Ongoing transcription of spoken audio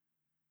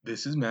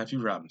This is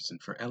Matthew Robinson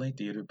for LA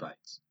Theater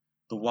Bites.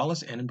 The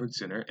Wallis Annenberg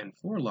Center and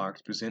four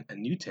Larks present a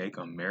new take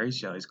on Mary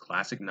Shelley's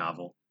classic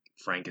novel,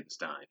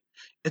 Frankenstein.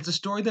 It's a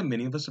story that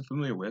many of us are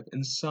familiar with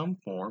in some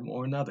form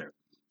or another.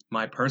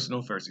 My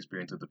personal first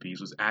experience with the piece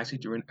was actually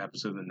during an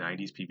episode of the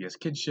 90s PBS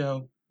kids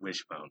show,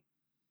 Wishbone.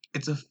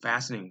 It's a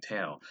fascinating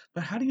tale,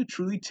 but how do you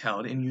truly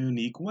tell it in a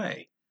unique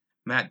way?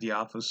 Matt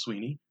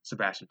Diafo-Sweeney,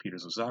 Sebastian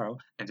Peters Lazaro,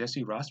 and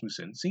Jesse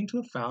Rasmussen seem to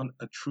have found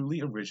a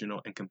truly original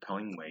and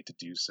compelling way to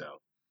do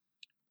so.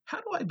 How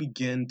do I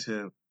begin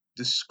to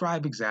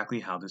describe exactly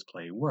how this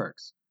play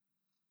works?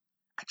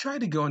 I try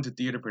to go into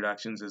theater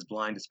productions as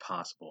blind as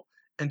possible,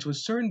 and to a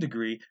certain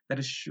degree, that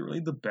is surely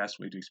the best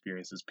way to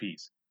experience this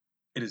piece.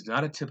 It is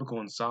not a typical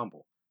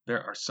ensemble.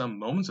 There are some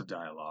moments of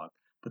dialogue,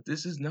 but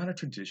this is not a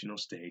traditional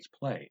stage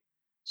play.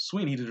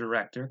 Sweeney, the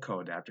director,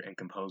 co-adapter, and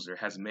composer,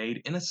 has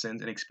made, in a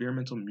sense, an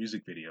experimental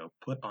music video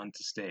put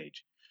onto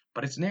stage.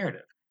 But it's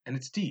narrative, and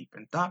it's deep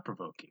and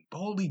thought-provoking,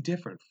 boldly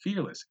different,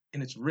 fearless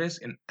in its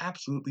risk, and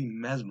absolutely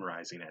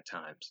mesmerizing at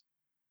times.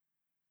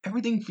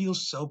 Everything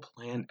feels so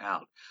planned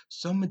out,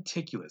 so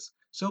meticulous,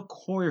 so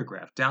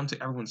choreographed down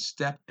to everyone's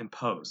step and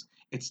pose.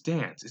 It's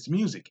dance, it's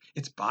music,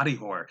 it's body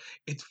horror,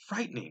 it's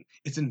frightening,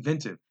 it's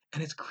inventive,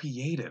 and it's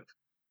creative.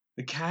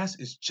 The cast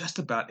is just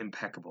about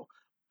impeccable,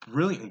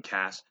 brilliantly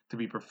cast to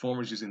be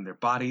performers using their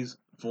bodies,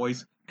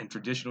 voice, and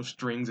traditional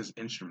strings as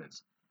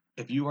instruments.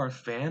 If you are a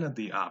fan of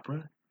the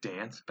opera,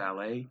 dance,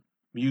 ballet,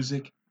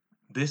 music,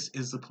 this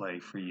is the play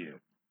for you.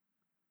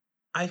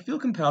 I feel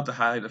compelled to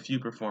highlight a few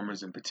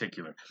performers in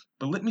particular,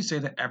 but let me say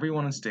that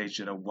everyone on stage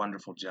did a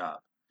wonderful job.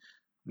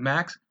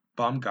 Max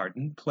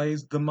Baumgarten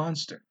plays the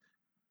monster,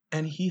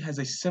 and he has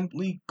a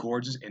simply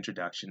gorgeous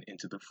introduction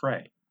into the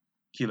fray.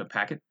 Keela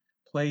Packett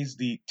plays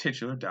the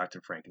titular Dr.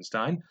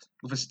 Frankenstein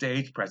with a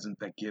stage presence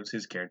that gives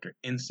his character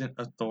instant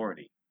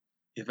authority.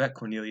 Yvette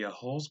Cornelia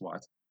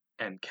Holsworth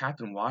and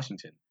Catherine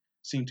Washington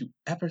seem to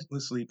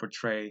effortlessly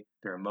portray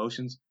their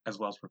emotions as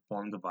well as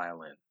perform the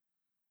violin.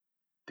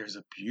 There's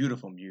a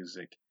beautiful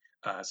music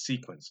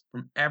sequence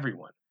from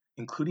everyone,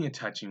 including a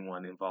touching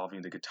one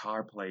involving the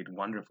guitar played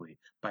wonderfully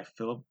by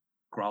Philip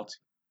Gralty.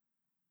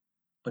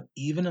 But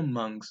even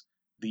amongst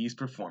these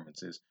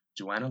performances,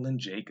 Joanna Lynn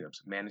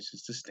Jacobs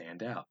manages to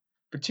stand out,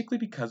 particularly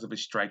because of a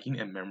striking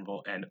and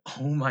memorable and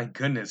oh my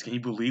goodness, can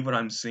you believe what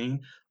I'm seeing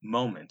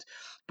moment.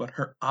 But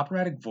her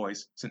operatic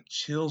voice sent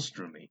chills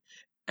through me,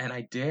 and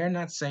I dare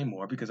not say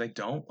more because I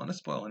don't want to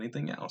spoil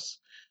anything else.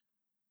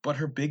 But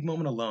her big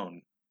moment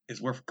alone is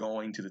worth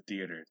going to the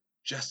theater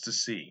just to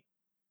see.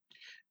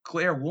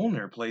 Claire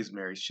Woolner plays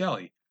Mary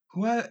Shelley,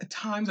 who at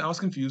times I was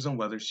confused on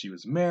whether she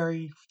was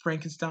Mary,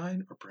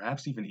 Frankenstein, or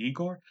perhaps even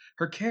Igor.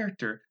 Her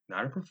character,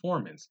 not her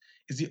performance,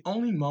 is the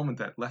only moment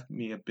that left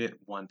me a bit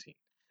wanting.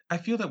 I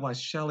feel that while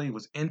Shelley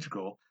was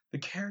integral, the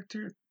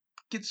character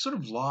gets sort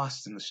of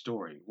lost in the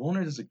story.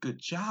 Woolner does a good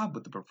job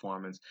with the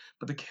performance,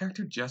 but the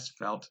character just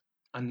felt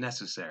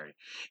unnecessary.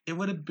 It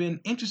would have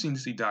been interesting to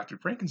see Dr.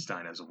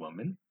 Frankenstein as a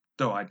woman,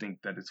 though I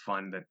think that it's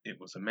fun that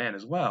it was a man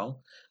as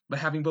well. But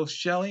having both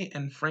Shelley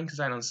and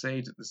Frankenstein on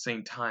stage at the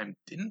same time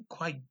didn't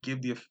quite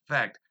give the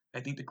effect I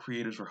think the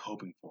creators were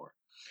hoping for.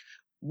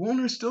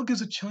 Warner still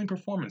gives a chilling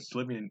performance,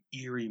 delivering an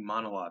eerie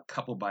monologue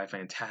coupled by a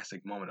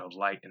fantastic moment of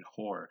light and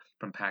horror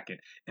from Packett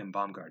and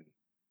Baumgarten.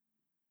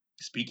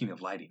 Speaking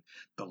of lighting,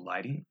 the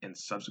lighting and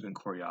subsequent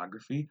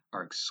choreography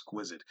are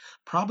exquisite,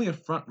 probably a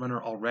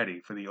frontrunner already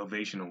for the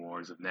Ovation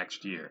Awards of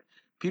next year.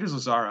 Peters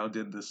Lazaro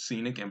did the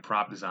scenic and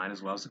prop design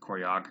as well as the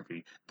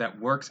choreography that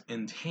works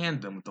in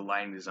tandem with the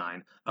lighting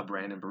design of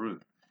Brandon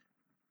Baruch.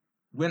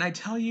 When I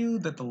tell you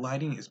that the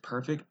lighting is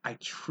perfect, I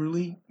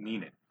truly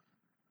mean it.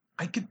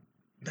 I could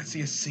not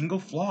see a single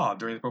flaw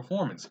during the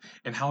performance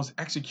and how it's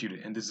executed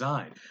and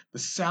designed. The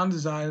sound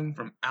design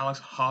from Alex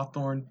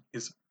Hawthorne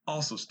is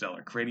also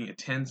stellar, creating a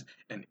tense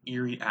and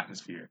eerie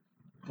atmosphere.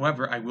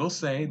 However, I will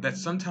say that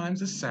sometimes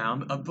the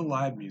sound of the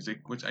live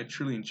music, which I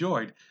truly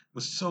enjoyed,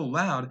 was so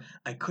loud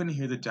I couldn't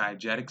hear the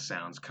diegetic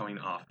sounds coming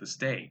off the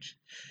stage.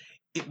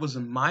 It was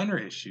a minor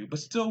issue, but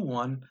still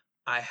one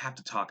I have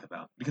to talk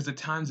about, because at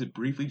times it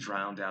briefly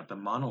drowned out the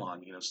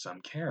monologuing of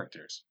some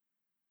characters.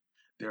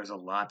 There's a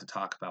lot to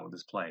talk about with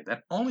this play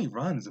that only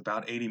runs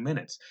about 80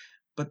 minutes,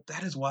 but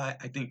that is why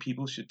I think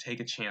people should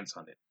take a chance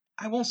on it.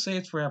 I won't say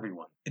it's for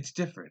everyone, it's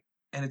different,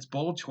 and its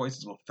bold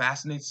choices will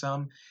fascinate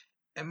some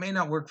and may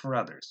not work for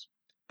others,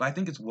 but I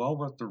think it's well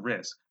worth the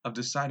risk of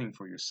deciding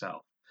for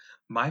yourself.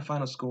 My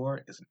final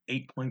score is an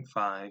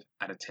 8.5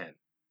 out of 10.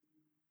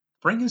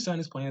 Frankenstein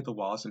is playing at the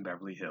Wallis in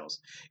Beverly Hills.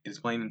 It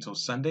is playing until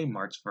Sunday,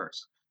 March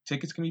 1st.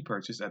 Tickets can be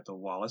purchased at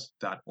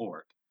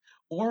thewallis.org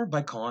or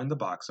by calling the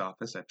box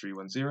office at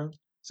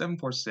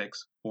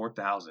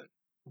 310-746-4000.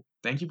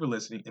 Thank you for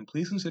listening, and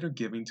please consider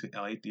giving to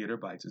LA Theater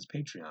Bites'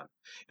 Patreon.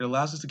 It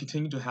allows us to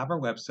continue to have our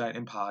website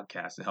and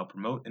podcast to help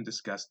promote and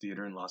discuss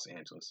theater in Los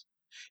Angeles.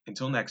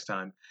 Until next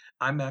time,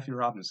 I'm Matthew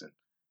Robinson.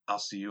 I'll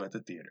see you at the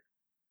theater.